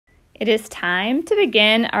It is time to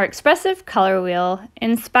begin our expressive color wheel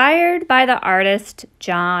inspired by the artist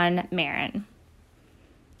John Marin.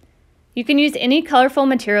 You can use any colorful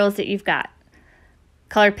materials that you've got.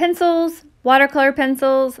 Colored pencils, watercolor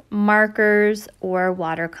pencils, markers, or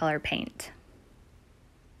watercolor paint.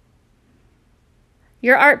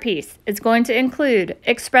 Your art piece is going to include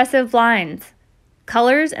expressive lines,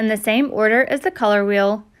 colors in the same order as the color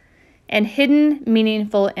wheel, and hidden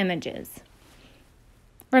meaningful images.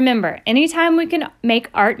 Remember, anytime we can make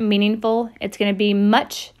art meaningful, it's going to be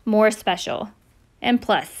much more special. And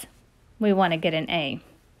plus, we want to get an A.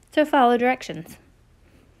 So follow directions.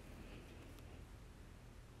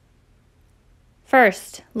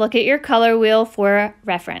 First, look at your color wheel for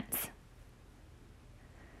reference.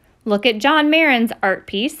 Look at John Marin's art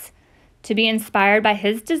piece to be inspired by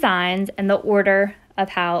his designs and the order of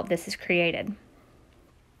how this is created.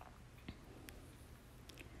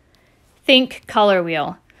 Think color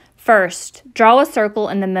wheel. First, draw a circle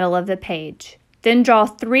in the middle of the page. Then draw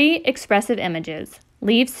 3 expressive images.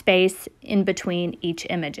 Leave space in between each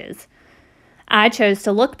images. I chose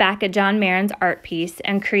to look back at John Marin's art piece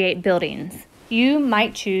and create buildings. You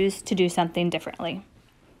might choose to do something differently.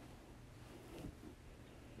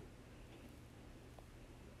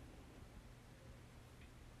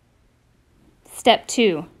 Step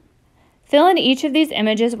 2. Fill in each of these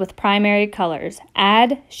images with primary colors.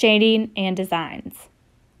 Add shading and designs.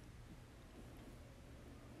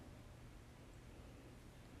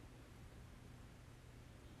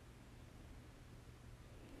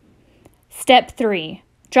 Step 3.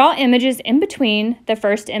 Draw images in between the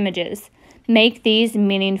first images. Make these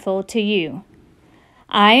meaningful to you.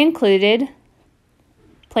 I included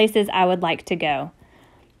places I would like to go: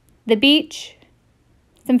 the beach,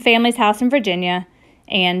 some family's house in Virginia,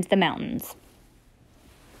 and the mountains.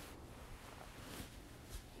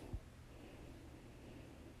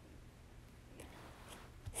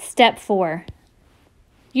 Step 4.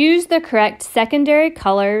 Use the correct secondary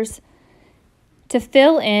colors to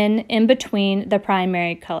fill in between the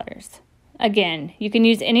primary colors. Again, you can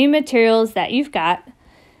use any materials that you've got,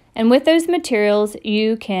 and with those materials,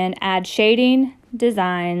 you can add shading,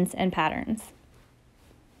 designs, and patterns.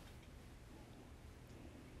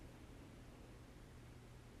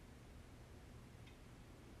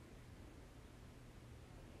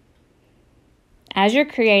 As you're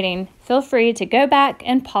creating, feel free to go back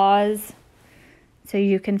and pause so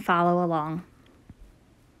you can follow along.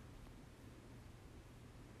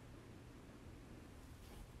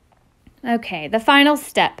 Okay, the final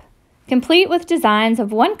step. Complete with designs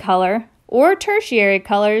of one color or tertiary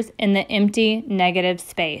colors in the empty negative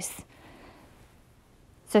space.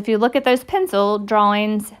 So if you look at those pencil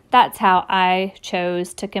drawings, that's how I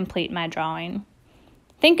chose to complete my drawing.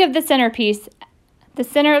 Think of the centerpiece, the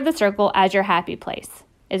center of the circle, as your happy place.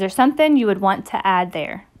 Is there something you would want to add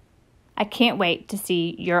there? I can't wait to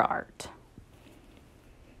see your art.